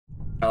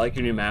I like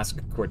your new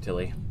mask,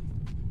 Cortilli.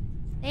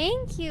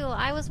 Thank you.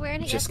 I was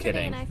wearing it Just yesterday,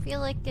 kidding. and I feel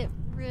like it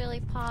really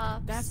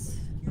pops.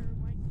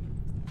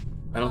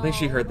 I don't think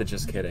she heard the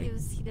just kidding.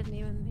 He doesn't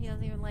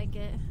even like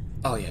it.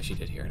 Oh yeah, she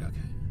did hear it.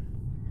 Okay.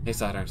 Hey,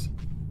 Sidearms.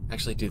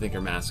 Actually, do think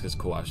her mask is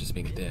cool. I was just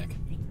being a dick.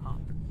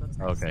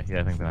 Okay,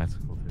 yeah, I think the mask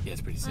is cool too. Yeah,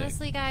 it's pretty sick.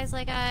 Honestly, guys,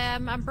 like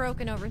I'm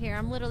broken over here.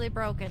 I'm literally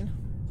broken.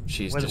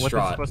 She's What's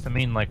distraught. it supposed to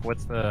mean? Like,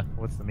 what's the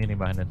meaning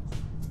behind it?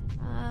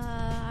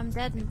 I'm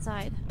dead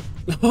inside.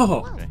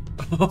 Oh. Okay.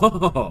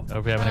 Oh. I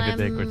hope you're having a good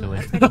day,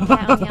 Cortilli. pretty down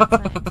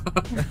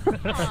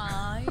the outside.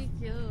 Aw, you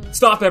cute.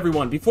 Stop,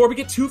 everyone. Before we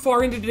get too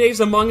far into today's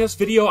Among Us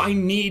video, I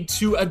need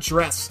to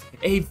address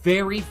a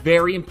very,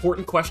 very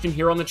important question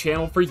here on the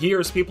channel. For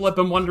years, people have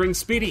been wondering,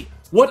 Speedy,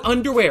 what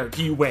underwear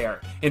do you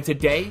wear? And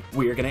today,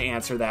 we are going to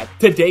answer that.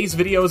 Today's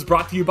video is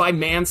brought to you by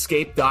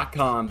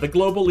Manscaped.com, the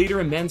global leader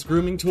in men's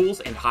grooming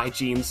tools and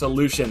hygiene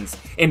solutions.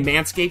 And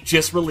Manscaped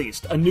just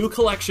released a new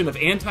collection of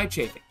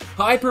anti-chafing,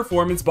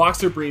 high-performance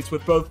boxer briefs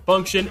with both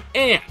function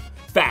and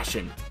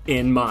fashion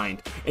in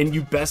mind. And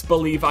you best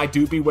believe I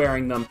do be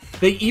wearing them.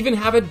 They even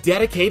have a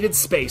dedicated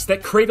space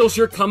that cradles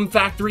your cum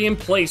factory in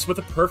place with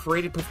a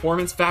perforated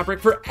performance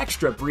fabric for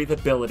extra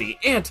breathability,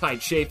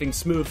 anti-chafing,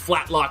 smooth,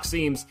 flat lock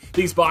seams.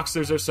 These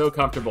boxers are so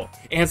comfortable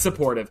and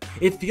supportive.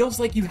 It feels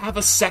like you have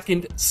a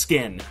second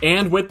skin.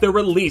 And with the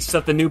release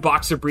of the new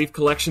boxer brief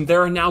collection,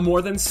 there are now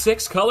more than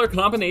 6 color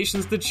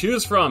combinations to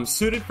choose from,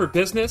 suited for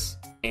business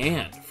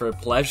and for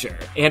pleasure.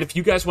 And if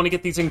you guys want to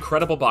get these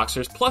incredible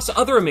boxers, plus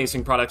other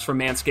amazing products from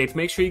Manscaped,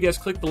 make sure you guys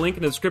click the link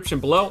in the description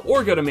below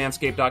or go to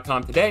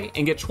manscaped.com today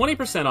and get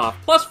 20% off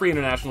plus free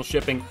international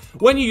shipping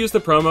when you use the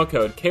promo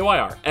code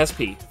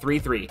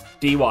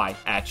KYRSP33DY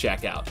at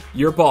checkout.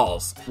 Your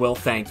balls will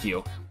thank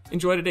you.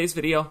 Enjoy today's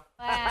video.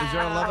 Is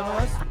there 11 of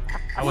us?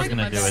 I was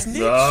gonna do it.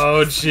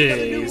 Oh,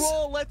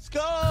 jeez. Let's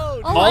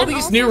go! All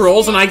these new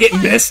rolls and I get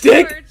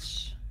Mystic?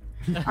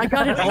 I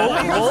got it.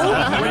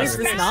 What is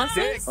this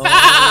nonsense?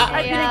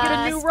 I didn't get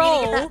a new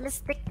roll.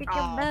 Mystic in your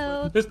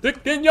mouth.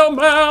 Mystic in your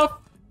mouth.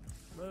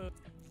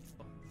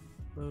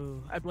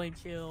 Boo. I blame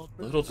Shield.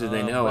 Little do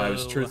they know I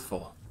was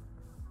truthful.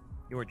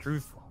 You were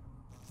truthful.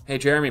 Hey,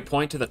 Jeremy,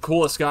 point to the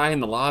coolest guy in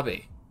the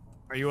lobby.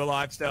 Are you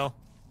alive still?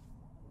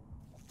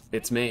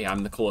 It's me.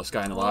 I'm the coolest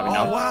guy in the lobby Oh,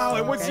 now. wow,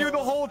 it was you the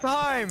whole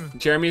time!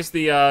 Jeremy's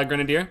the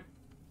grenadier.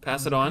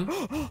 Pass it on.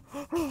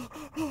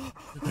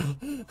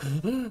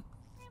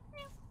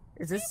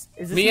 Is this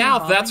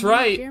Meowth, that's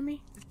right.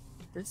 Jeremy?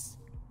 This?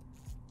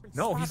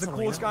 No, he's the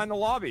coolest guy in the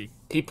lobby.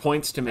 He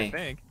points to I me.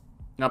 think.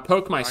 Now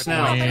poke my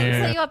snout.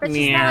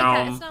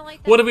 Meow.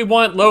 What do we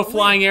want?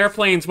 Low-flying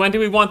airplanes. When do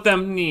we want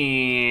them?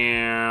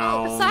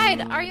 Meow. Oh, side,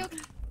 are you?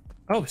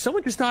 Oh,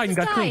 someone just died and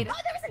got clean. Oh,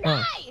 there was a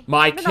guy.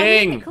 My No, he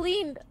king.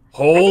 cleaned.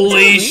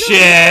 Holy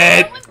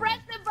shit. Someone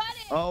pressed the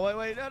button. Oh,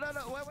 wait, no,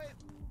 wait.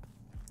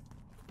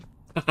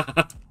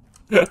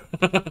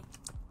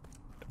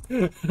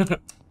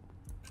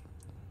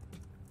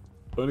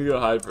 I'm gonna go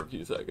hide for a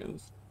few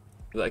seconds.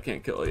 Because I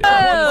can't kill you.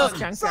 Oh,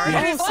 Sid is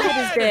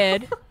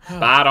dead.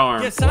 Bad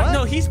arm. Yes,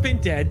 no, he's been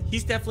dead.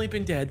 He's definitely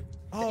been dead.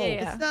 Oh,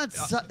 Yeah.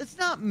 it's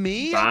not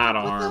me. Bad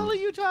What the arm. hell are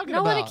you talking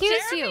No about? one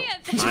accused you.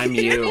 I'm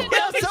you.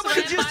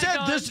 Somebody just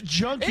said this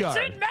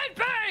junkyard.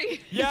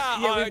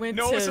 Yeah, we went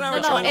no, to- it's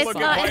not. No, trying to it's look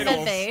not at in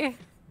vitals. Medbay.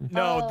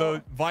 No,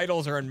 the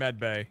vitals are in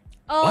medbay.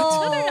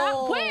 Oh, no, they're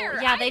not.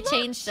 Where? Yeah, they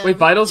changed them. Wait,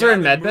 vitals are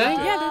in they Medbay? moved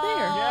it. Yeah, they're there.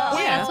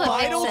 Yeah, that's what it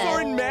vitals said.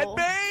 are in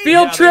medbay?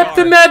 Field Yeah, trip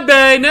they to are.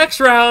 Medbay. Next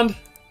round.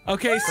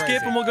 Okay,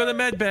 skip and we'll go to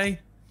Medbay.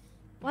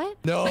 What?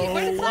 No. Wait,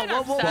 where did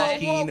Sidearms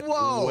die?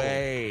 Whoa.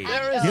 Way.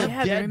 There is Yeah, a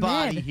they're dead in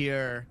body med.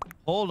 here.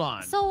 Hold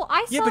on. So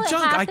I saw Yeah, but it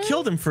Junk, I happen.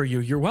 killed him for you.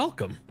 You're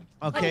welcome.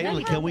 Okay,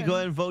 What can we go happened?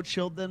 ahead and vote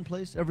Shield then,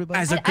 please, everybody?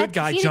 As a good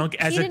guy, he didn't- Junk.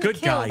 As he a didn't good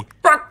kill.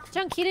 guy.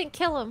 Junk, he didn't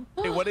kill him.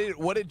 Hey, what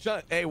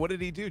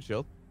did he do,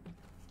 Chill?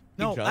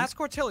 No, John? ask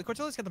Cortilli.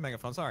 Cortilli's got the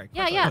megaphone. Sorry.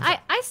 Yeah, yeah.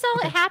 I saw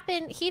it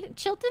happen.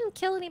 Chill didn't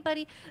kill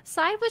anybody.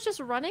 Side was just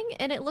running,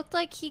 and it looked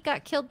like he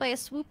got killed by a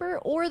swooper,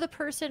 or the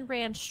person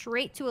ran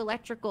straight to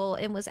electrical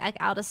and was like,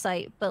 out of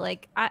sight. But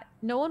like,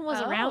 no one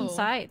was around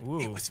Side. Ooh.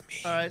 It was me.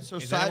 All right, so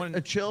Is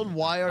anyone- Chilled,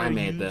 why I are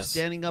made you this.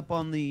 standing up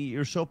on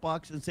your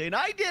soapbox and saying,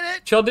 I did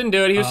it? Chill didn't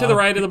do it. He was to the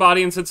right of the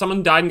body and said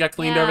someone died and got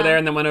cleaned Yeah. over there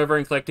and then went over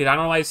and clicked it. I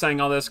don't know why he's saying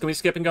all this. Can we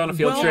skip and go on a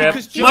field Well, trip?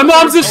 because My Junk-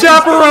 mom's a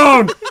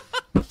chaperone!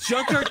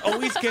 Junkyard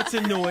always gets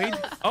annoyed.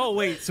 Oh,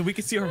 wait, so we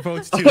can see our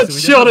votes too. So we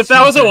Chilled, if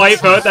that was a white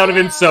vote, that would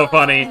have been so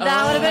funny.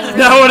 That would have been.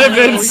 That would have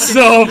been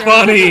so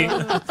funny.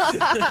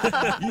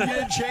 You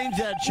didn't change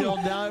that, Chilled.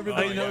 Now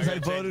everybody yeah, knows we I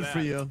gotta change voted that. for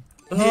you.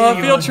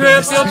 Oh, field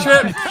trip, field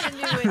trip.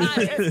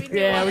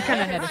 Yeah, we kind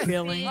of had a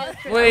feeling.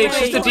 Wait, it's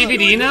just a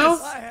DVD now?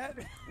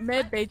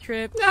 Medbay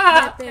trip.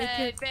 Ah.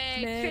 Medbay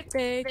trip.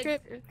 Medbay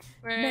trip.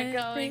 We're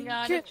going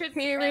on a trip.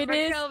 Here it We're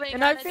is. going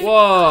And on I a think. trip.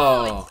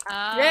 Whoa.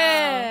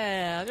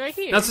 Yeah, right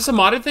here. Now, is this a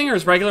modded thing or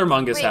does regular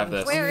Mungus Wait, have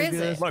this? where is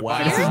it? Look, Wow.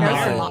 This is Here? new.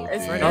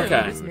 It's right Okay.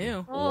 here. It's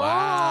new.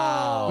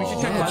 Wow. We should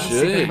check Oh, out and see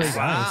if jeez. anybody dies.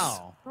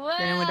 Wow.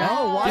 Anyone Wow.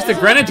 Oh, wow. Just the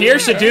Grenadier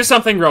should do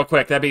something real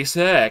quick. That'd be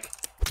sick.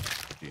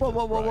 Whoa,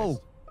 whoa, whoa,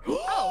 whoa.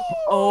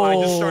 Oh. I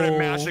just started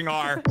mashing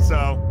R,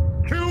 so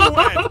 2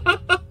 win.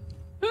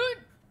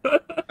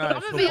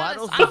 be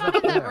Vitals honest, was I'm not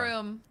up in that there.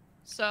 room,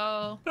 so.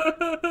 All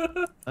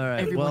right.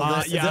 Everyone-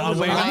 Well, Yeah, that was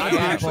a Elena, lot of I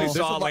people. actually There's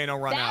saw a lot- Elena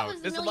run That out.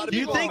 was There's a a lot of Do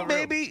you million people people. in the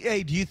room. think maybe?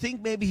 Hey, do you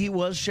think maybe he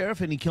was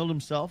sheriff and he killed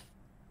himself?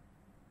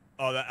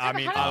 Oh, that, I Yeah, but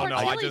mean, how I don't did know.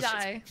 I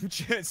Cordelia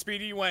just die?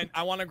 Speedy went.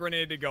 I want a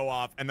grenade to go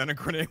off, and then a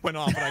grenade went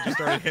off, and I just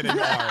started hitting R.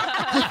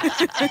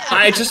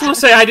 I just want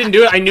to say I didn't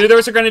do it. I knew there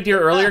was a grenadier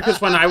earlier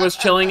because when I was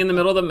chilling in the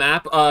middle of the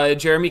map,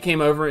 Jeremy came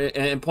over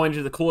and pointed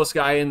to the coolest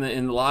guy in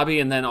the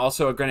lobby, and then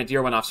also a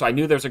grenadier went off. So I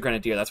knew there was a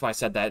grenadier. That's why I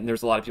said that. And there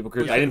was a lot of people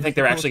grouped. I didn't think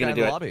they were actually going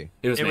to do it.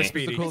 It was It me. was He's the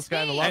Speedy. coolest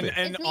guy in the lobby.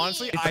 And It's me.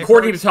 honestly, It's I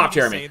according heard to Top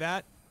Speedy Jeremy. say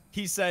that.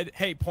 He said,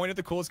 "Hey, point at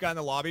the coolest guy in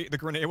the lobby." The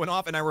grenade went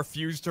off, and I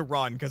refused to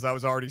run because I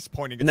was already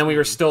pointing. At And then we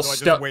were Speedy, still so I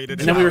just stoic. waited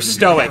And then we were it out.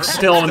 stoic,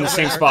 still in the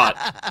same spot.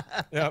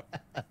 Yep.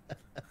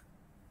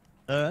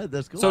 All right,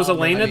 that's cool. So is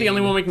Elena I the only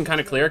mean- one we can kind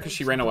of clear because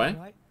she ran away?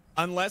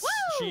 Unless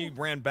she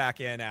ran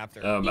back in after.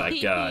 Oh my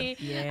god. I was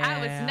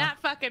Yeah.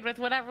 not fucking with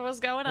whatever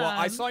was going on. Well,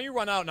 I saw you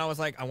run out, and I was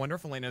like, I wonder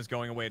if Elena's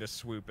going away to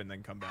swoop and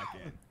then come back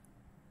in.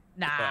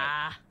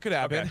 Nah. Could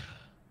happen. Okay.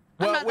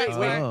 I'm Well, not wait, that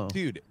wait, smart.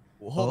 dude.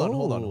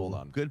 Hold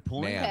on. Good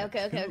point. Man,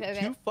 Okay.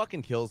 two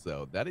fucking kills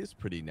though. That is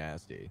pretty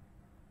nasty.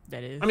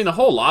 That is. I mean, the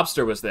whole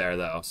lobster was there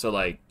though, so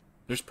like,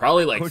 there's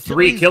probably like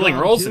Cortelia's 3 killing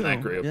gone, rolls in too.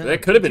 that group. Yeah.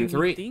 It could have been Do you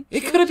 3. think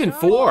It so, could have been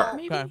Charles? 4.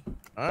 Maybe? Okay.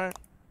 All right.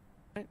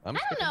 I'm I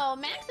don't know.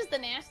 Max is the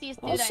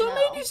nastiest dude Also, I know.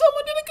 maybe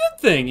someone did a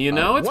good thing. You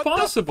know, it's what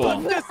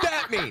possible. The fuck does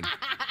that mean?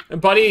 And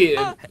Buddy,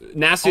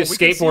 nastiest Oh, we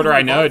can see skateboarder who I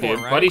we know, vote for, dude.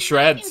 right? Buddy I can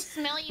shreds.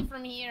 smell you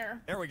from here.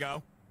 There we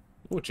go.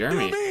 Oh,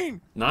 Jeremy.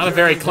 mean? Not a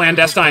very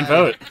clandestine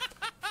vote.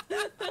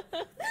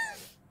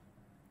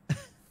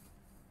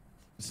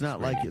 It's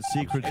not like it's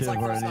secretive It's like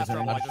or first last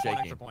anything. round, I just want shaking.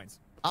 extra points.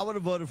 I would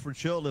have voted for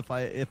Chill if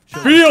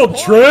Chill. Field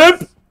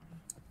trip!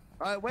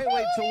 All right, wait.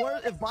 So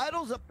if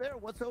Vital's up there,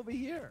 what's over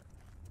here?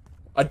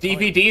 A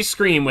DVD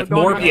screen with We're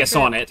going on Morbius a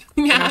on trip.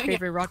 it. My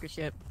favorite rocket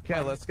ship.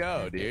 Okay, let's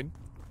go, dude.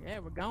 Yeah,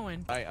 we're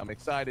going. All right, I'm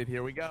excited.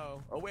 Here we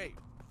go. Oh wait,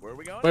 where are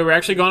we going? Wait, we're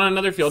actually going on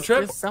another field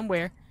trip? Just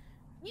somewhere.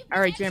 You All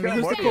right, can't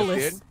Jeremy, Let's who's go, the Morbius,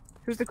 coolest? dude.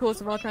 Who's the coolest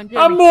of all time, I'm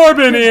Jeremy?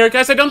 Morbin here,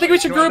 guys. I don't think we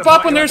should You want group the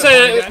up when point? there's You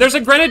want the a point there's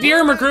a grenadier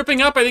and we're grouping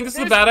up. I think this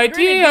is a bad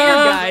idea.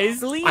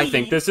 Guys, leave. I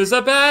think this is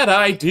a bad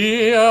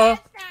idea.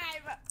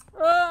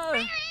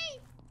 Ah,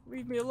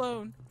 leave me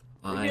alone.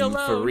 Leave me I'm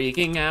alone.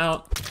 freaking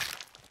out.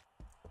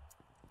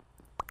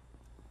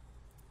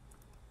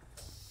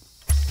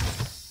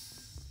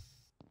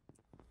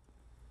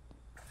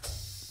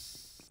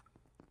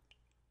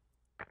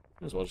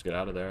 Might as well just get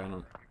out of there. I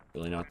don't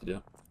really know what to do.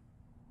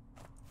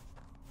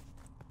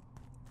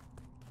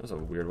 That was a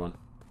weird one.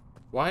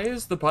 Why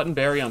is the button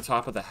berry on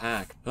top of the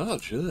hack? Oh,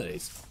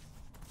 jeez.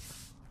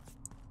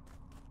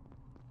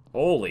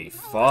 Holy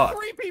fuck.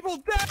 3 people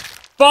dead.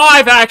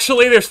 5,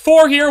 actually. There's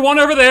 4 here, 1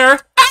 over there.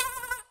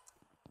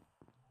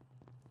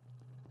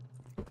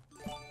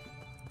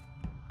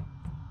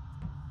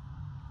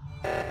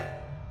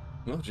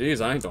 Oh,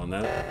 jeez, I ain't doing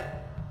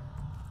that.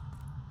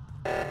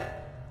 I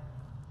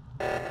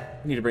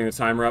need to bring the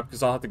timer up,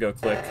 because I'll have to go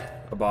click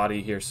a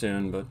body here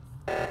soon, but...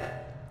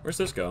 Where's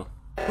this go?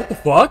 What the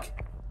fuck?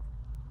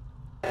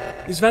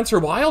 These vents are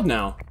wild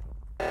now.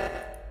 I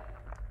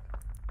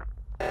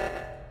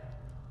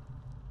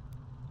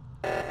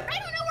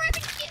don't know where I've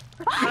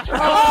been.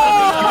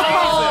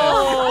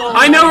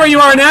 I know where you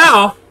are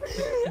now!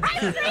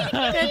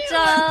 Good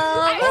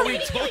job. Oh, we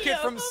took it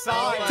from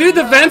side. Dude,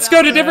 the vents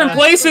go to different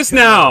places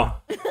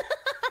now!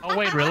 Oh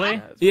wait,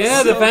 really?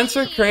 Yeah, the vents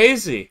are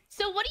crazy.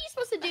 So what are you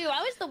supposed to do?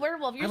 I was the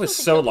werewolf. You're I was supposed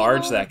to so kill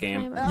large people? that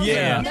game.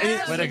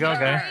 Yeah. Way to go,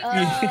 guy.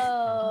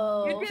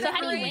 Oh. You did So a how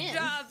do you great win?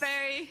 job,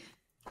 Barry.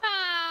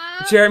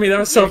 Jeremy, that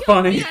was so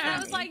funny. Yeah, I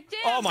was like, damn.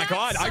 Oh my that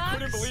god, I sucks.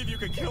 couldn't believe you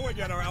could kill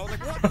again. I was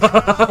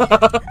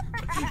like, what?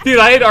 Dude,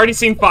 I had already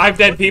seen 5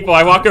 dead people.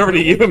 I walk over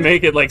to you and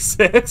make it like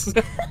 6.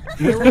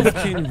 Werewolf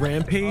can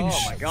rampage,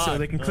 Oh my God. so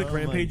they can click Oh my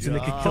rampage and they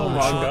can God. kill Oh them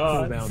my short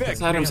God. cooldown.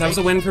 Vic, Adams, that was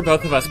a win for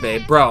both of us,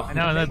 babe. Bro. I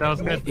know that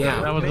was good.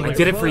 Yeah, that was I really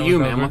did it good. for That you,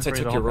 was man, good once I for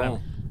you took the your whole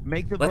role.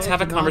 Make the Let's votes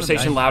have a anonymous.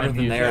 conversation louder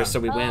than Yeah. theirs so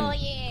we Oh win.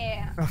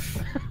 yeah.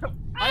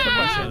 I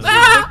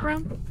have a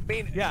question. I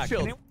mean, Yeah, chill.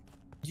 can you-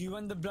 Do you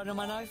want the blood on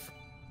my knife?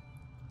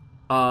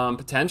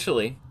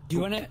 Potentially. Do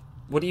you want it?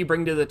 What do you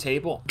bring to the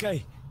table?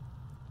 Okay.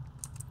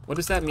 What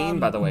does that mean,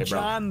 by the way,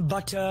 bro? Jam,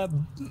 butter.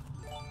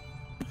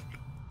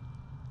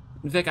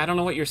 Vic, I don't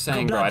know what you're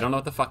saying, bro. blood. I don't know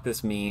what the fuck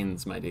this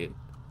means, my dude.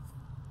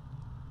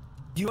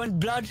 Do you want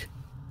blood?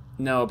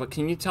 No, but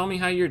can you tell me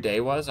how your day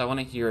was? I want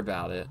to hear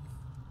about it.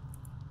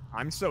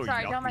 I'm so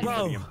Sorry, tell my- yucky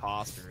for the Bro.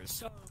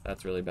 imposters.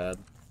 That's really bad.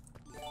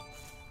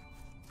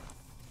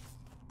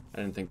 I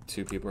didn't think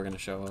 2 people were going to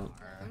show up.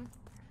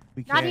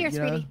 We Not can't, here, you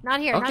know? sweetie. Not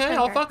here. Okay, not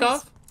I'll here, fuck please.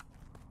 off.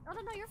 No,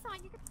 you're fine.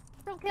 You can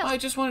don't kill. I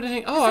just wanted to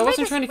hang. Oh, Listen, I wait,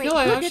 wasn't trying to wait, kill. who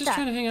I was did just that?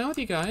 trying to hang out with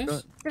you guys.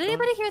 Did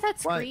anybody hear that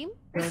Why? scream?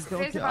 Don't There's a kill.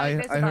 body,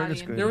 there's a I heard a body.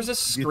 scream. There was a Do you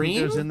think scream?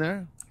 there's in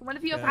there? One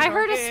of you I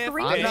heard a Okay,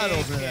 scream. I'm not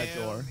opening that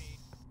door.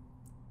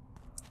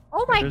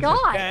 Oh my There's a-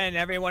 god. And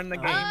everyone in the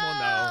game will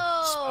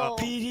know. Oh.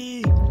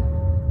 PD,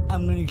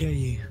 I'm gonna get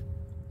you.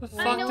 What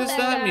the I fuck know does that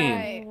that guy.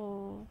 mean?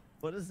 Oh.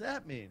 What does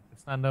that mean?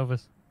 It's not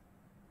Novus.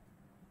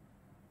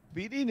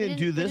 BD They didn't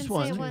do they this didn't say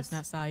one. it was. It's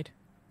not side.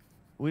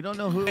 We don't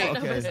know who. Okay.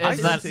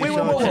 It's not- So wait,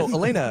 whoa,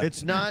 Elena.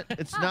 It's not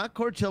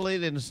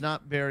Cortilli and it's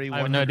not Barry. I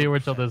have no idea where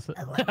Tilda is.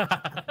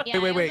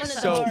 Wait.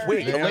 So,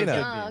 wait,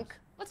 Elena.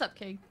 What's up,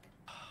 King?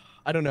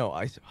 I don't know.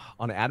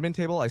 On an admin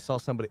table, I saw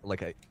somebody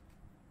like is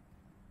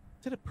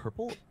it a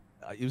purple?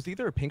 It was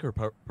either a pink or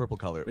purple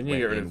color. We need to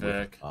get rid of went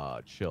in Vic.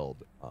 with, chilled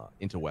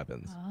into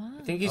weapons.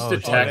 I think he's Oh,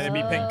 detective.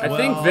 Enemy pink. I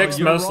think Well, Vic's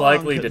you're most wrong,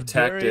 likely 'cause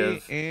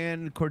detective. Barry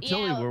and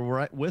Cortilli Yeah. were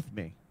right with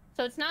me.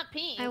 So it's not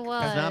pink. I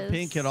was. It's not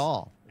pink at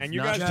all. And It's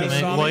you not guys pink. just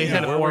saw Well, me. you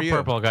had Where 4 were you?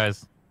 purple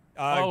guys.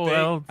 Oh,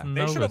 well, They should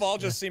have Novus. all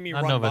just seen me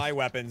Not run Novus. my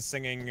weapons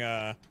singing.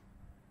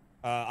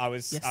 I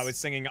was Yes.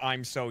 singing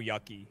 "I'm So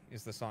Yucky"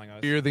 is the song I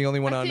was. You're the only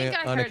one I think I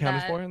heard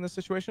unaccounted that. for in this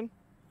situation.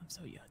 I'm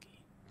so yucky.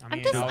 I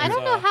mean, I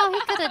don't know how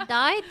he could have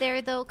died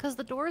there though, because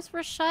the doors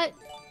were shut.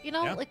 You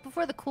know, Yeah. like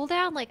before the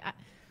cooldown. Like,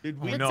 Did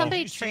we did know.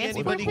 somebody Did you see transport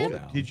anybody him?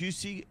 go- Did you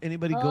see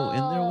anybody go in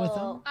there with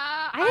him?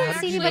 I didn't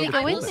see anybody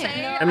go in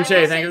there.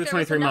 MJ, thank you for the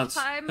 23 months.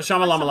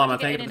 Shama Lama Lama,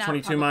 thank you for the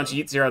 22 months.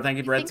 Yeet Zero, thank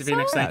you. Red think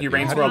Phoenix, so? thank you. Yeah,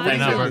 Rain's dude, World, how do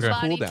thank you you. know there's a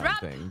Body cooldown drop.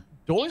 thing?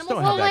 Doors don't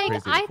Well, have that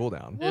like, crazy of a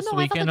cooldown. Well, This no, I thought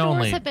weekend the doors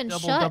only. had been Double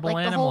shut like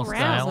the animal whole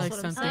round. style. Is Like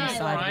what I'm something saying.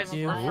 inside of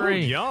you.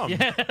 Free. Yum.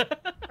 Yeah.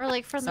 Or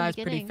like from the Size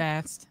pretty beginning.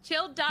 fast.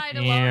 Chill died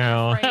alone.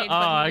 Ew. Afraid, Oh,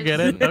 I get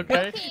it.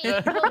 Okay.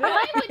 But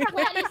why would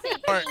Platty say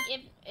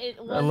pink if it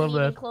love wasn't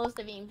even that. close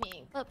to being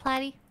pink? What,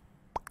 Platty?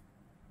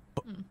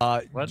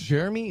 What?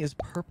 Jeremy is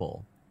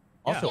purple.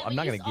 Also, Yeah, I'm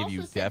not but gonna give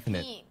you also said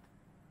definite. pink.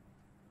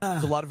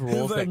 There's a lot of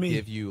rules that voted me?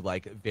 give you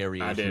like I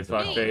variations. did,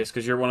 of fuckface,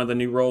 because you're one of the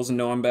new roles and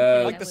know I'm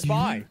bad. like the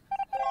spy.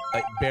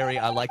 Barry,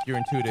 I like your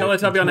intuitive.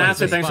 Teletubby on intuitive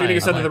acid, thanks for getting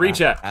us spine. into I the like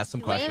that. rechat. Ask some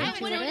Wait, questions.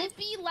 wait. Wouldn't it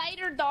be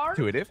light or dark?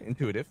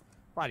 Intuitive.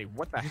 Buddy,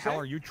 what the hell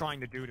are you trying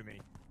to do to me?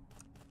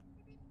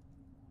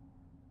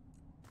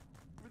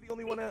 We're the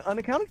only one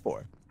unaccounted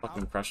for.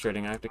 Fucking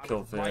frustrating, I have to I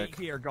kill was right Vic.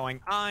 here going,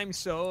 "I'm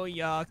so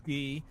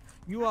yucky."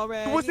 You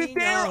already Was it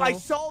there? know. I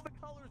saw the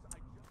colors.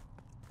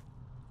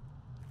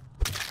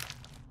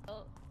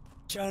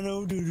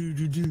 Chano do do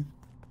do do.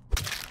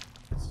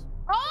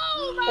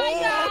 Oh my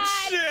god!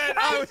 shit!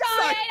 I was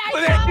saw like, it! I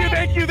Well, saw thank you, it!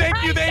 thank you,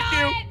 thank you, I thank saw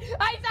you. it!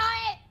 I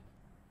saw it!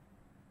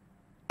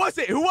 Was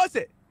it? Who was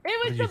it? It was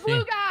What the did you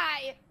blue see?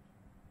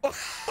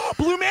 guy!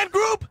 Blue Man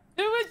Group.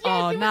 It was yes,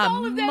 Oh, it was not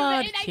all of them,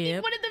 Mud and I Kip.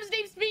 think one of them's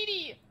named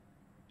Speedy.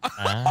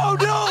 Oh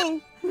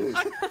no!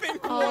 I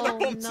think one Oh of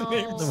them's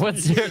named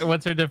no.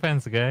 What's your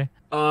defense, guy?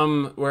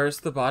 Where's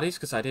the bodies?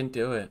 Because I didn't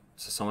do it.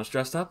 So someone's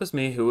dressed up as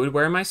me. Who would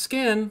wear my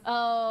skin?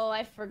 Oh,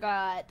 I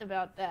forgot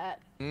about that.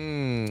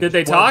 Did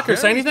they talk or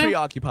say Jeremy's anything?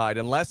 Preoccupied,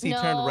 unless he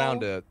turned around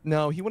No. to.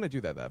 No, he wouldn't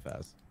do that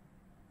fast.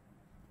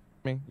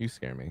 I mean, you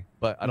scare me,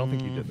 but I don't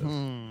think you did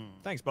this.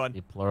 Thanks, bud.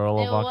 The plural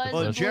It of was octopus.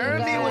 Well, blue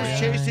Jeremy guy. was Yeah.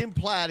 chasing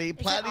Platty. it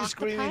Platty's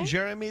screaming. octopi?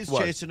 Jeremy's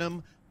What? chasing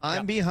him.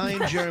 I'm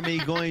behind Jeremy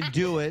going,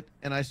 do it.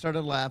 And I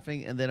started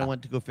laughing, and then I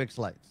went to go fix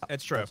lights.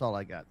 It's true. That's all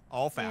I got.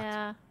 All fact.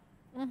 Yeah.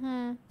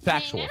 Mm-hmm.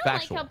 Factual, Dang, I don't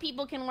factual. like how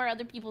people can wear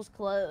other people's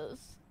clothes.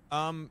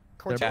 Cortilli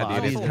Yeah,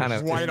 dude, was it's kinda-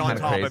 right it's on kinda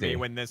top of crazy. me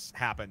when this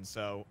happened,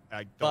 so I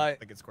don't But-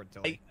 think it's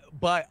Cortilli.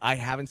 But I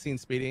haven't seen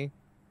Speedy.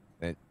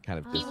 It kind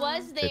of. He just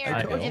was fits there.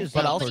 the told bill. you if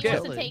But I'll somebody skip.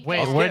 wants to take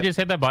Wait, that. where did you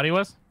say that body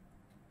was?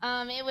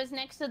 It was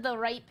next to the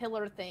right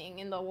pillar thing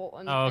in the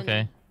wall. Oh,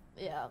 okay.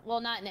 Yeah, well,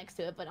 not next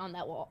to it, but on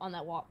that wall, on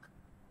that walk.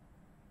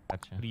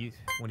 Gotcha. What do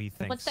you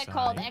think? What's that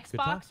called? Sai?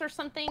 Xbox or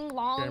something?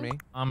 Long? Jeremy,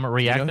 A you know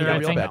reactor, who the I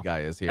real think. bad guy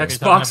is here. X-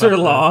 Xbox are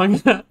long.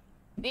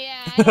 Yeah,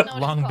 I don't know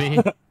what Long it's B.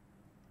 called.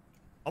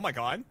 Oh my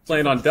god.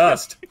 Playing on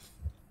dust.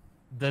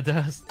 The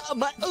dust.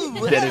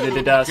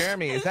 Dust.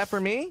 Jeremy, is that for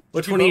me?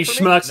 Which Did one of you vote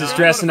for me? schmucks is No,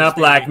 dressing I up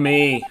voted for like Speedy.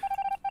 me?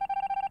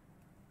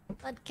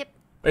 Kip.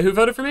 Wait, who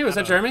voted for me? Was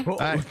that Jeremy? All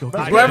right, go.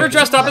 Whoever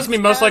dressed up as me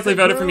most likely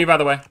voted for me, by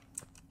the way.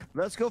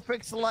 Let's go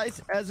fix the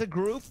lights as a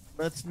group.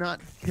 Let's not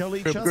kill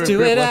each Group, other. group, Do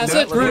group, it let's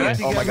as do a it, let's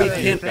do group. it. Oh my We god,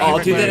 We dude. can all do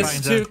Everybody this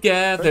finds it.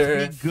 together.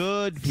 Let's be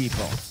good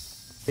people.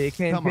 They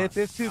can Come on. hit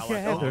this I like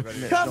together.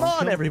 that. Come Don't on,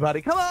 kill-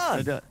 everybody, come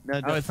on. No,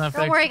 Oh, it's not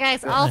Don't fixed. worry,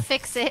 guys. I'll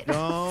fix it.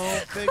 don't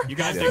fix You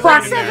guys don't did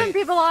Fuck great in there. 7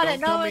 people on it.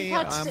 kill No one me.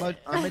 touched I'm it.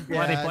 a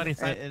Bloody, dad. bloody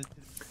side.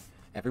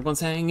 Everyone's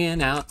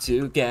hanging out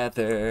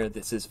together.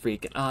 This is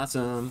freaking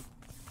awesome.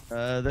 They're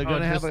Oh, gonna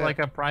just have like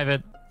a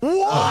private.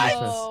 What?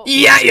 Oh.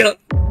 Yeah, yeah.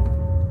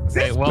 Is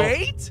Okay, this well,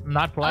 bait?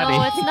 not Oh,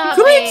 Platty. it's not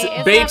Could bait. we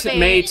It's bait, not bait.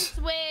 mate?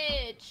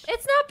 Switch.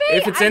 It's not bait.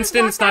 If it's I just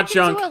instant, walked it's not back into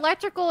junk.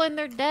 Electrical and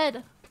they're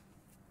dead.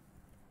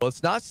 Well,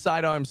 it's not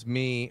sidearms.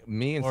 Me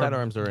and Or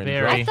sidearms are in.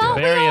 Barry. I thought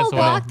we Barry all as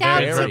well. walked out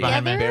Barry's right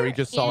behind me. together. Barry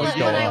just saw Yeah, us But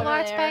go when I up.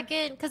 walked There. back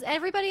in, because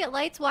everybody at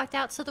lights walked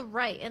out to the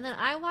right, and then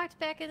I walked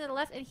back into the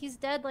left, and he's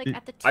dead like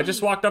at the T. I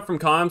just walked up from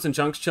comms and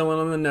Junk's chilling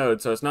on the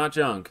node, so it's not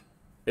junk.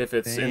 If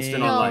it's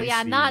instant on No, lights.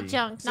 yeah, not see.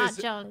 junk, not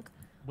junk.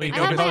 Wait, I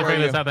go have my figure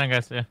own- this out then,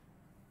 guys. Yeah.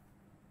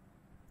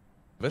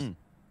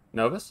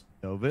 Novus?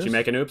 Novus. Did you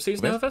make an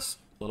oopsies, Novus?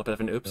 A little bit of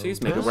an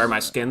oopsies. Maybe wear my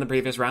skin the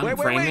previous round and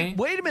frame me.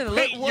 Wait a minute.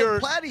 Hey, you're-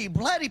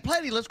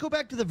 Platty. Let's go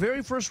back to the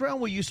very first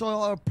round where you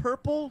saw a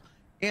purple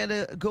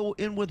and go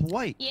in with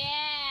white. Yeah.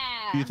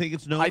 Do you think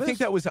it's Novus? I think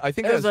that was It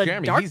that was was a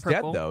Jeremy. dark He's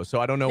purple. dead though, so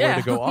I don't know where to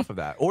Yeah. go off of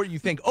that. Or you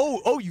think,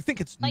 you think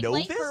it's Like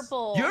Novus? light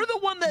purple. You're the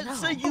one that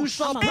said you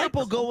saw come on.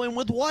 purple go in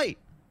with white.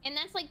 And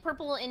that's like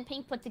purple and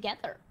pink put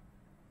together.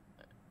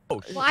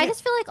 Oh, Well, I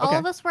just feel like all Okay.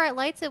 of us were at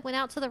lights and went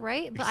out to the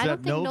right, but I don't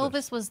Except think Novus.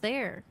 Novus was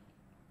there.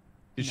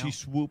 Did she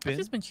swoop I've in?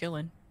 just been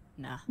chilling.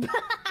 Nah.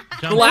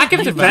 The lack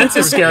of defense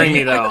is scaring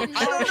me, though. I don't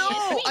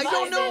know. I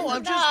don't know.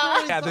 I'm just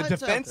throwing Yeah, the thoughts out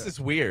defense there. is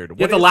weird.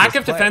 Yeah, What the is lack this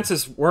of play? defense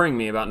is worrying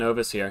me about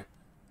Novus here.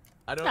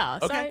 I don't. No,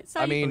 Okay. so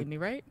I you believe mean, me,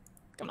 right?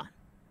 Come on.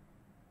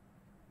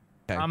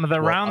 okay. The Well,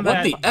 round what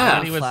that the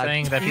Maddie F? was Flag-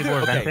 saying that people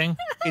were Okay. venting.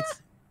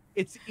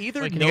 It's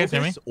either Wait, can you guys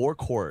hear me? Novus or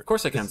Court. Of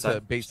course I can, This is Sai.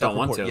 the base Just don't stuff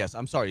want report. to. Yes,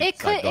 I'm sorry. It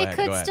Sai, could go it ahead,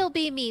 go could ahead. still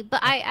be me, but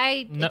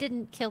I No-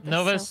 didn't kill this.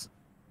 Novus.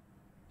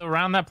 The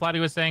round that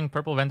Platy was saying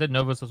purple vented,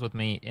 Novus was with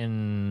me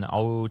in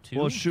 02.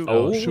 Well, should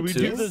Oh, we do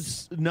two.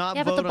 this not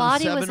Yeah, but the vote on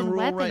body was 7 in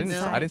rule right weapons,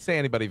 now? I didn't say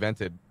anybody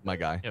vented, my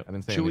guy. Yep. I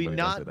didn't say Should we anybody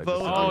not vented. I vote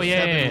just- Oh, on yeah,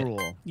 7 yeah, yeah.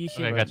 rule? You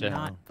should Okay, gotcha.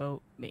 not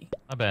vote me.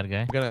 My bad, guy.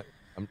 I'm gonna.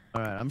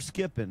 All right, I'm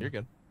skipping. You're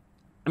good.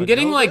 I'm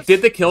getting Novus? like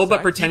did the kill but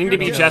Sai, pretending to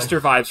be keep your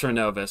Jester vibes for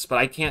Novus, but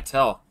I can't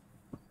tell.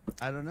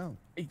 I don't know.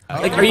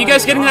 Like, are you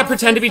guys getting that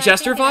pretend to be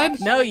Jester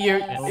vibe? No, your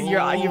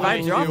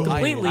vibes are off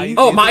completely.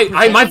 Oh, my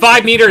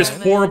vibe meter is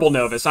horrible,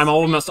 Novus. I'm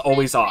almost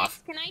always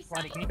off. Can I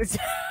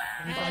stop?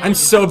 I'm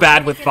so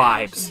bad with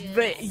vibes.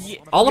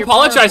 I'll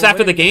apologize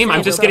after the game.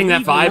 I'm just getting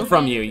that vibe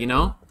from you, you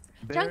know?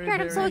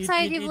 Junkyard, I'm so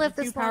excited you've lived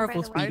this long, by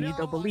powerful, the way. Speedy.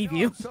 They'll believe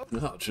you.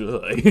 Oh,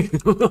 joy.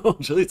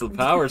 Jeez, the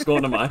power's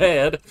going to my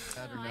head.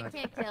 Oh, I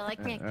can't kill, I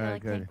can't kill, I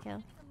Alright, can't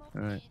kill.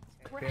 All right.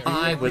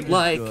 I would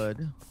like...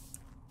 Good.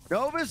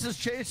 Novus is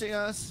chasing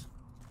us.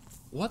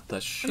 What the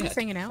I'm shit? just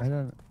hanging out. I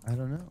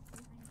don't know.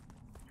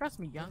 Trust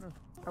me, young.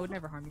 I would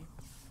never harm you.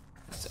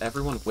 Is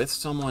everyone with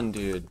someone,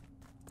 dude?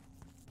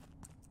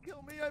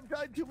 Kill me. I've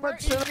died too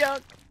much.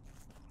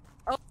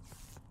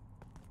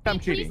 I'm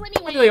Please cheating. let me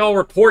Why win. do they all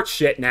report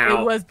shit It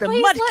now? was the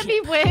Please mud let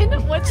me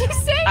win. What'd you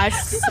say? Let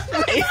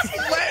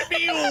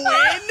me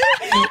win?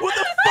 What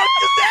the fuck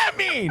does that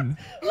mean?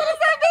 What does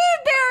that mean,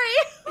 Barry?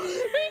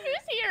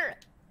 Who's here?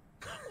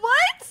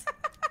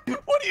 What?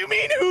 What do you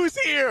mean, who's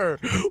here?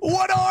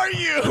 What are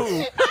you?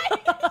 I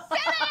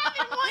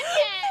haven't won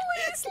yet.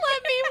 Please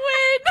let me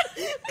win.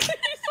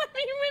 Please let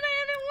me win. I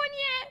haven't won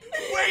yet.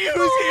 Wait,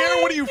 who's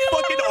here? What are you,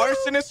 fucking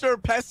arsonist or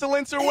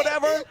pestilence or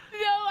whatever?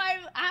 No,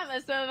 I'm a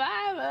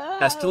survivor.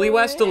 Estily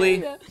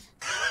Westily.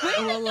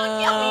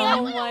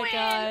 Oh my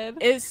god.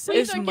 It's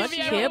Please don't much give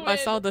me a kip. I win.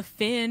 saw the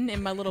fin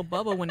in my little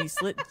bubble when he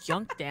slid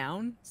junk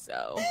down.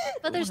 So.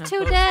 But there's Wanna two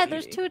vote dead.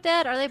 There's Speedy. two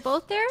dead. Are they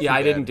both there? Yeah,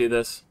 I didn't do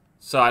this.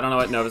 So I don't know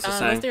what Novus is Unless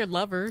saying. they're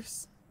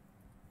lovers.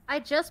 I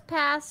just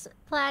passed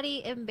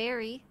Platy and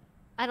Barry.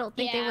 I don't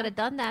think they Yeah. would have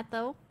done that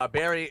though.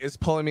 Barry is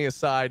pulling me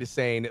aside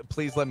saying,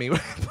 please let me win.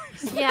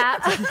 Yeah.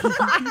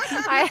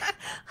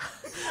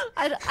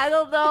 I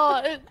don't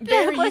know.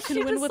 Barry, you Like, she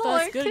can win just with saw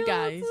us, her good kill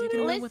guys. You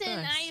can win with Listen,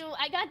 us.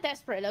 I got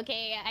desperate.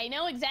 Okay, I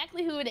know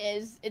exactly who it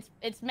is.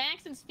 It's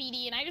Max and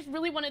Speedy, and I just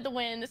really wanted to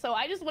win, so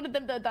I just wanted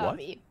them to adopt What?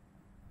 me.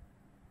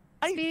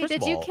 Speedy, First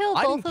did of you all, kill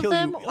I both didn't of kill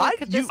them, you. or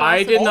could this I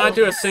also did be- not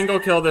do a single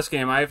kill this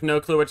game. I have no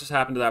clue what just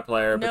happened to that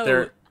player, but No,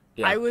 they're...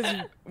 Yeah. I was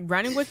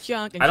running with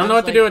junk. And I don't know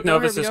Junk's what to do like, with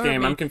 "Don't Novus hurt me, this don't hurt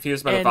game. me." I'm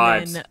confused by the And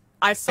vibes. then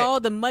I saw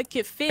the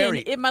mudkip fin Barry.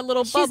 in my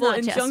little She's bubble not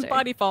and Jester. Junk's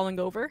body falling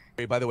over.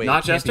 By the way,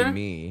 Not it can't Jester? be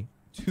me.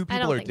 Two I people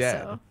don't are think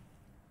dead. so.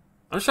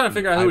 I'm just trying to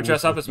figure out I who would was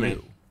dress up with as me.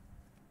 you.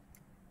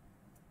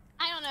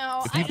 I don't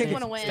know. If I you just think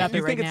want to it's, win. Stop if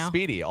you it think right it's now.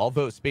 Speedy, I'll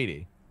vote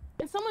Speedy.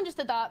 Can someone just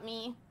adopt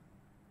me?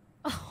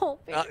 Oh,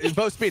 baby.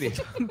 Vote Speedy.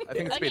 I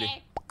think it's Speedy.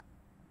 Okay.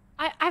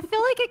 I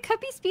feel like it could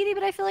be Speedy,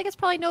 but I feel like it's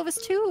probably Novus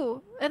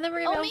too. And then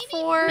we're Oh, gonna maybe,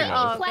 have four. maybe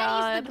Oh Platy's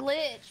god. the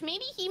glitch.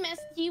 Maybe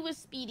he was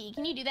Speedy.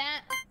 Can you do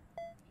that?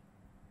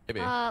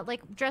 Maybe.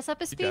 Like dress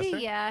up as You Speedy? Jester?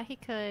 Yeah, he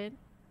could.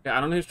 Yeah, I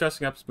don't know who's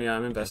dressing up as me.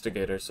 I'm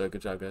investigator, so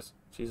good job, guys.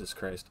 Jesus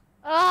Christ.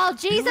 Oh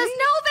Jesus,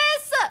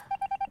 Novus!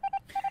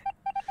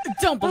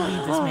 Don't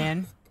believe this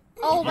man.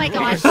 Oh my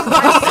gosh.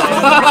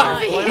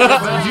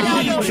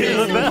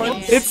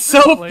 It's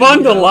so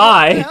fun to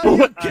lie.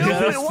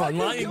 That's fun.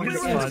 Lying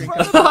is fun.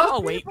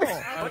 Oh wait.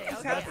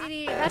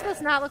 Speedy, that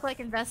does not look like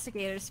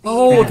investigator Speedy.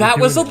 Oh, that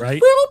was a Doing it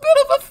right. little bit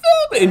of a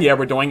film. And yeah,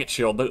 we're doing it,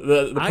 Shield.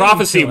 The I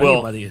prophecy didn't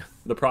kill will. anybody.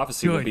 The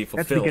prophecy will Good. be That's what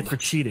he fulfilled. gets for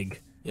cheating.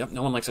 Yep,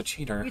 no one likes a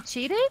cheater. You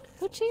cheated?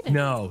 Who cheated?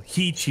 No,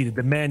 he cheated.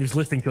 The man who's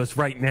listening to us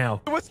right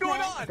now. What's going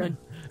on?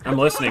 I'm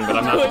listening, but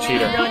I'm not the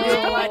cheater. Don't do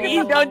it, buddy.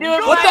 Don't do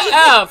it, What buddy. the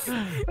F?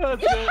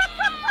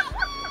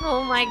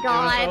 Oh my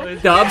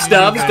god. Dubs.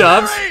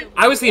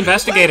 I was the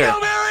investigator.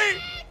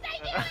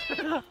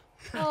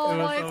 Oh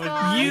my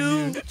god.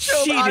 You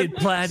cheated,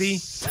 Platy.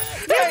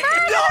 Hey,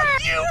 no,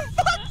 you!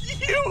 Fuck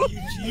you!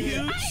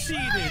 You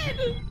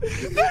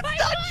cheated. That's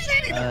not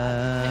cheating!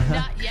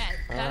 Not yet.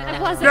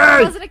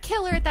 I wasn't a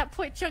killer at that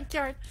point,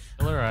 Junkyard.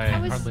 Killer, I I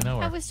was hardly know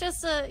I her. was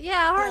just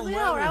hardly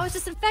know her. I was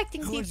just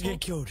infecting Who's people.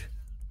 get killed?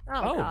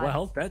 Oh, Oh, god.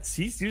 well,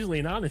 he's usually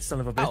an honest son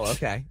of a bitch. Oh,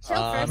 okay. Chill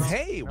first.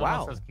 Hey, No one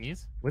else wow. has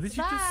keys? What did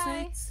you just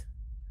Bye. say?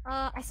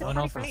 I said No one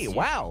Tilly else first. Hey,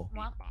 wow.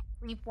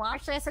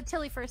 Actually, I said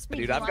Tilly first. Me.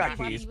 Dude, I've got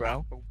keys,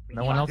 bro.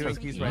 No one else Doing has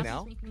keys keys right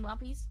now?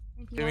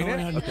 Doing No, it?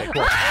 no, no. Okay,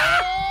 cool.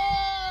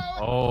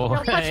 Oh,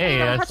 Don't touch me, hey,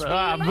 don't yes. touch me.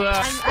 Ah, I'm-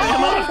 blah.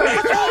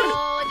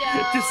 Oh,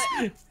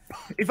 no.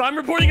 Just If I'm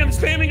reporting I'm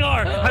spamming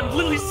R, I'm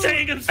literally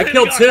saying I'm spamming I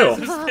killed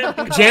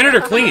R. two.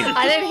 Janitor clean.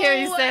 I didn't hear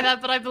you say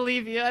that, but I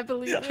believe you. I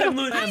believe you. I'm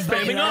literally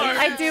spamming R.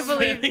 I do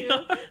believe you.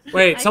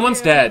 Wait,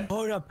 someo's dead.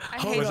 Hold up.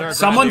 Was there a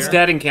Someone's grenadier?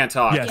 dead and can't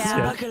talk. Yes. Yeah.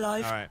 Back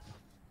alive. All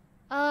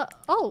right.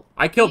 Oh.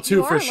 I killed two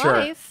you for are sure.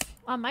 alive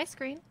on my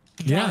screen.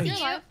 Yeah. You're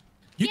alive.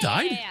 You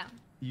died? Yeah.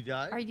 You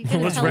died? Are you Well,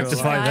 gonna let's tell us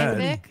rectify why, that.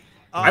 Vic?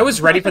 I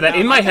was ready for that.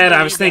 In my head,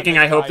 I was thinking,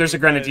 I hope there's a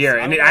grenadier,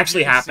 and it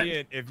actually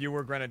happened. If you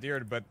were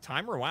grenadiered, but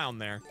time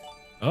rewound there.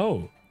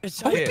 Oh.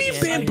 It's Are we okay. being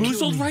Yeah,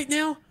 bambboozled kill me. right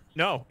now?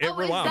 No, it Oh, is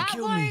rewound. that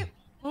Kill why? me.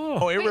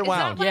 Oh. it Wait, is that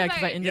rewound. why Yeah, my-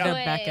 because I ended up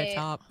back at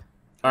top.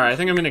 All right, I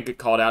think I'm gonna get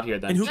called out here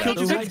then. And who killed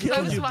you? The Vic? right I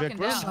killed was you. walking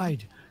down.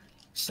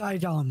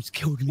 Side arms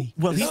killed me.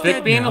 Well, he's Vic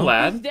dead being a now.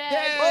 lad. Dead.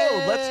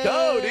 Oh, let's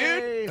go,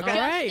 dude. All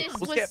right. Justice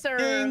We'll was skip. served.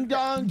 Ding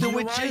dong, the You know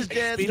witch why? is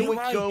dead. You The know witch,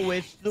 why? the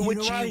witch, the You know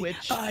witchy why?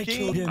 witch. I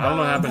killed him. I don't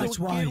know what happened. That's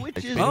why. The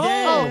witch is Oh.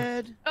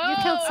 dead. You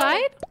killed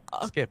Side?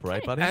 Skip,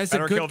 right, buddy? As a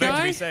Better kill good Vic to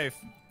guy? be safe.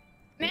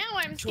 Now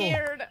I'm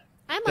scared.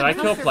 I'm Did I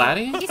kill uncomfortable.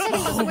 Platty? He said he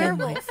was a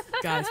werewolf.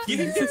 Guys, You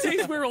didn't say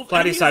he's werewolf. Platty,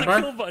 and he has a sidebar?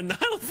 kill button. I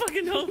don't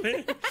fucking know,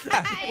 man. We'll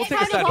It's take a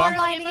kind of all sidebar.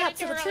 lining up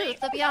to the truth,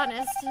 to be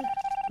honest.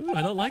 Ooh,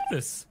 I don't like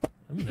this.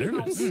 I'm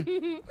nervous.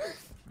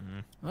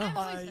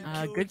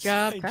 good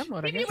job, crab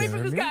mode, I Get me guess. away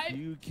from this guy.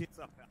 You killed.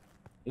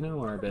 You know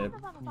where, babe.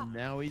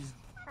 Now he's.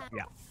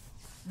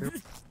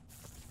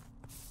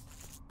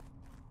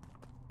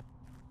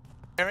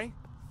 Mary?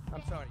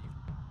 I'm sorry.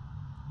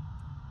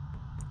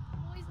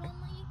 Boys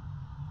only.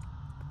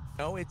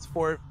 No, it's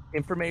for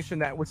information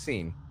that was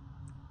seen.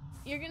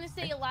 You're gonna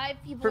say alive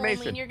people only,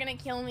 Information. and you're gonna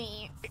kill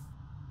me.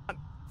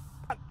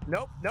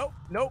 Nope. Why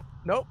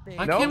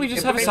No, can't we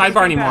just have a information sidebar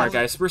came anymore, back.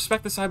 guys?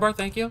 Respect the sidebar,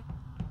 thank you.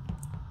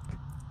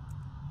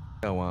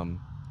 So,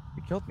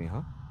 you killed me,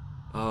 huh?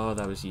 Oh,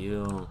 that was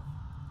you.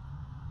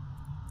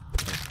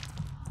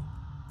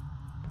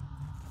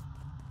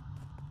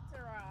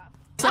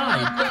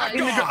 Side.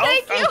 In the gr-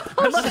 Thank you.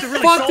 I must have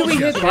really Fuck, do sold we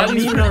you. hit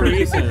buttons for no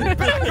reason?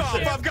 Back off!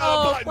 I've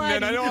got a button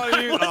and I don't want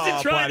to use. I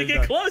wasn't trying to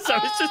get close. I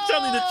was just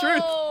telling the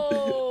truth.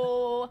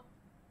 Oh.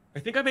 I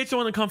think I made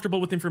someone uncomfortable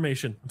with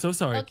information. I'm so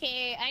sorry.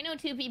 Okay, I know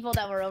two people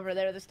that were over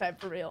there this time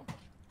for real.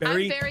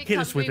 Barry, I'm very hit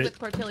us with comfy it. with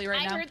Portilli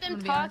right now. I heard them I'm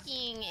gonna be honest.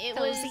 talking. It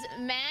was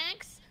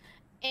Max,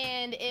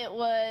 and it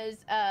was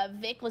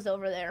Vic was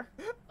over there.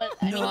 But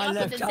I No, mean, I also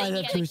left- did I say he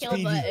left had a with kill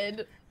Speedy.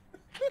 button.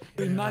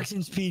 With Max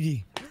and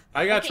Speedy.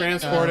 I got Okay, then it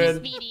was transported.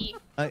 Speedy.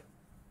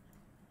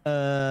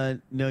 No,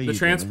 you The didn't.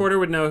 transporter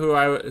would know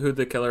who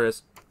the killer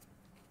is.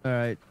 All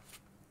right.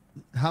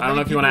 How I don't know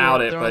many if you wanna people out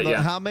were it, there but on the-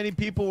 yeah. How many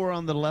people were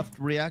on the left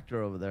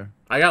reactor over there?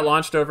 I got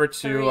launched over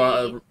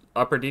to Three.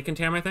 upper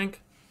decontam, I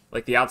think,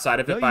 like the outside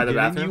of it No, by you the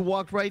didn't. bathroom. You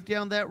walked right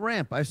down that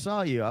ramp. I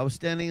saw you. I was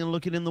standing and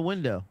looking in the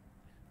window.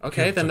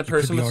 Okay, then the You could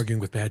person be was. arguing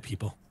with bad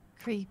people.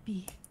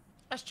 Creepy.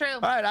 That's true.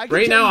 All right, I can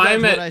Right tell now, you guys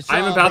I'm what I at. saw,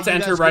 I'm about but to you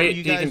enter guys go- right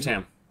you guys-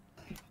 decontam.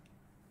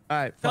 All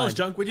right, Tell us, fine.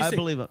 Junk, what'd you I say?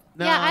 believe it.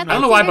 No, Yeah, I'm I'd I not-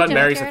 don't know why Like to button hear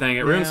berries a Junkyard. thing.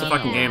 It ruins the Yeah.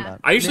 fucking game. Yeah.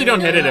 I usually don't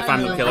hit it if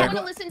I'm the I killer. want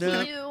to listen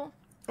to you.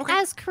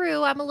 As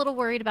crew, I'm a little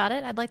worried about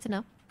it. I'd like to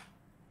know.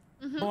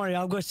 Don't worry,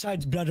 I've got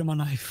Side's blood on my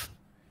knife.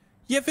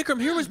 Yeah, Vikram,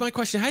 here was my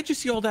question. How'd you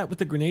see all that with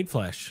the grenade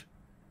flash?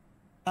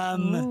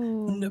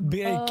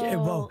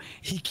 Well,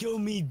 he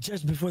killed me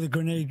just before the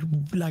grenade,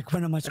 like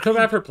when I'm I feel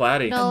bad for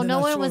Platty. No, no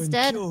one was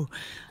dead.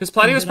 Because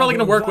Platty was probably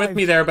going to work with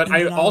me there, but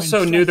I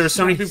also knew there were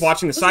so many people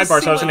watching the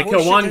sidebar, so I was going to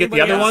kill one, get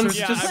the other ones.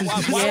 Yeah, It seems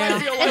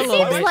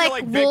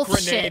like wolf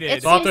shit.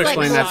 It I'll have seems to like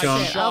explain that wolf to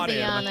him. shit, I'll Shot be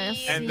him,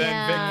 honest. And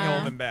then Vic Yeah.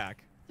 killed him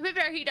back. To be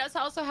fair, he does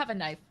also have a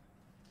knife.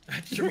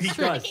 Sure he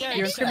does.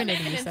 You're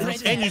incriminating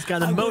yourself. And he's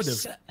got a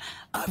motive.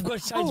 I've got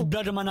Side's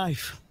blood on my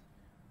knife.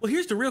 Well,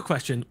 here's the real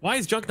question. Why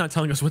is Junk not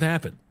telling us what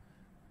happened?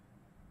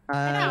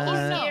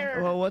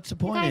 Well, what's the You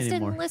point guys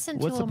anymore? didn't listen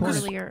to What's the him point?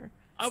 earlier.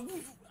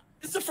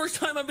 It's the first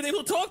time I've been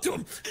able to talk to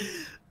him.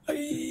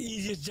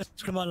 He's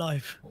just from my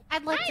life.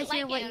 I'd like to I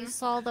hear like what him. you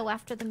saw though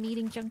after the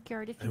meeting,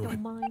 Junkyard, if you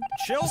don't mind.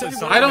 Chill So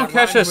decided I don't that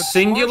catch a rhymes with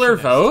singular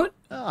harshness. vote.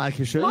 Oh, I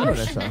can show you what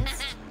I saw.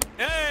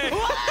 Hey!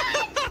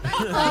 Oh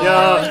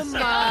my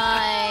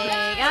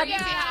god. You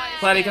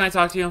Platty, can I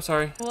talk to you? I'm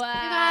sorry. Wow.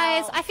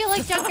 guys, I feel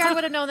like Junkyard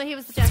would have known that he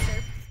was the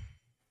jester.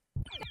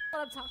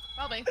 What I'm talking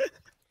Probably.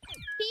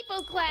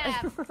 People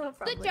clap.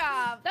 Good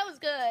job. That was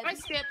good. I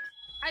skipped.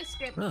 I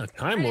skipped. Ah,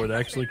 Time Lord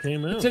actually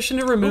came out. Petition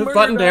to Who remove murdered,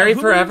 Button Berry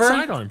who murdered forever.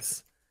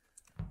 Sidearms?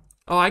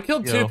 Oh, I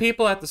killed two Yo.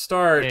 people at the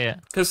start. Yeah.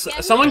 Because Yeah,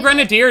 someone who did it?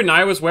 grenadiered and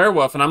I was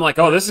werewolf, and I'm like,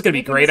 oh, this is gonna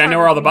be great. I know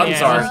where all the buttons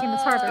Yeah.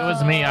 are. It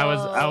was me. I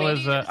was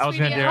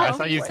gonna do. I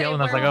saw you kill,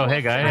 and I was like, oh,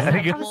 hey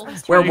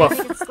guys. Werewolf.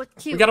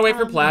 We gotta wait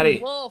for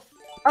Platty. Wolf.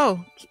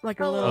 Oh, like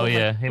a little. Oh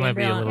yeah, he might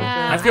be a little.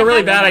 Yeah. I feel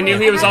really bad. I knew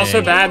he was also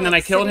Yeah. bad, and then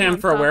I killed Sitting him on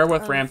for a top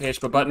werewolf of- rampage,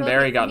 but Button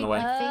Berry got in the way.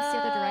 Face the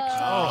other direction.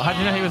 Oh, how'd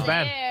you know he was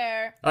bad?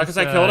 There. Because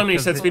I killed him, and he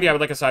 'cause said, it- Speedy, I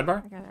would like a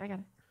sidebar. I got it, I got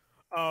it.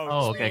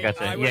 Oh, okay,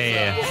 gotcha. I was,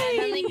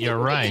 Yeah. You're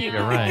right.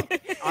 You're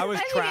right. I was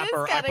I think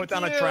trapper. it's I put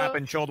down a kinda trap cute.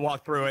 and chilled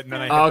walked through it, and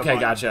then I. Oh, hit the okay, button.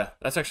 gotcha.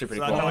 That's actually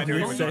pretty So that's how I cool. knew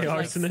he You was say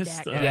like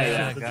arsonist? Yeah,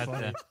 yeah, That's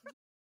funny. Gotcha.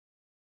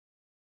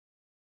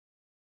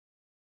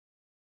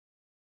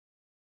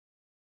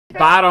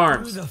 Bot Who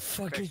arms. the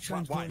fuck is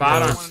trying to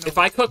Bot arms. If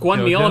I cook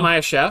one meal, am I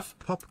a chef?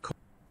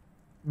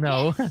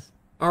 No.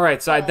 All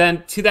right, Side.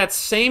 Then to that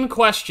same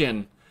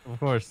question. Of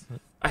course.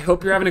 I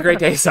hope you're having a great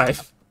day, Side.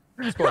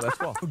 Let's go. Let's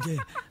go. Okay.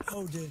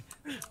 Okay.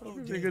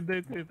 It's a good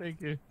day too.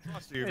 Thank you.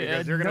 Trust you Hey,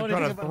 because you're gonna don't try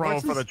to think about throw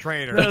what's for the this-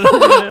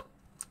 trainer.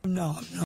 No.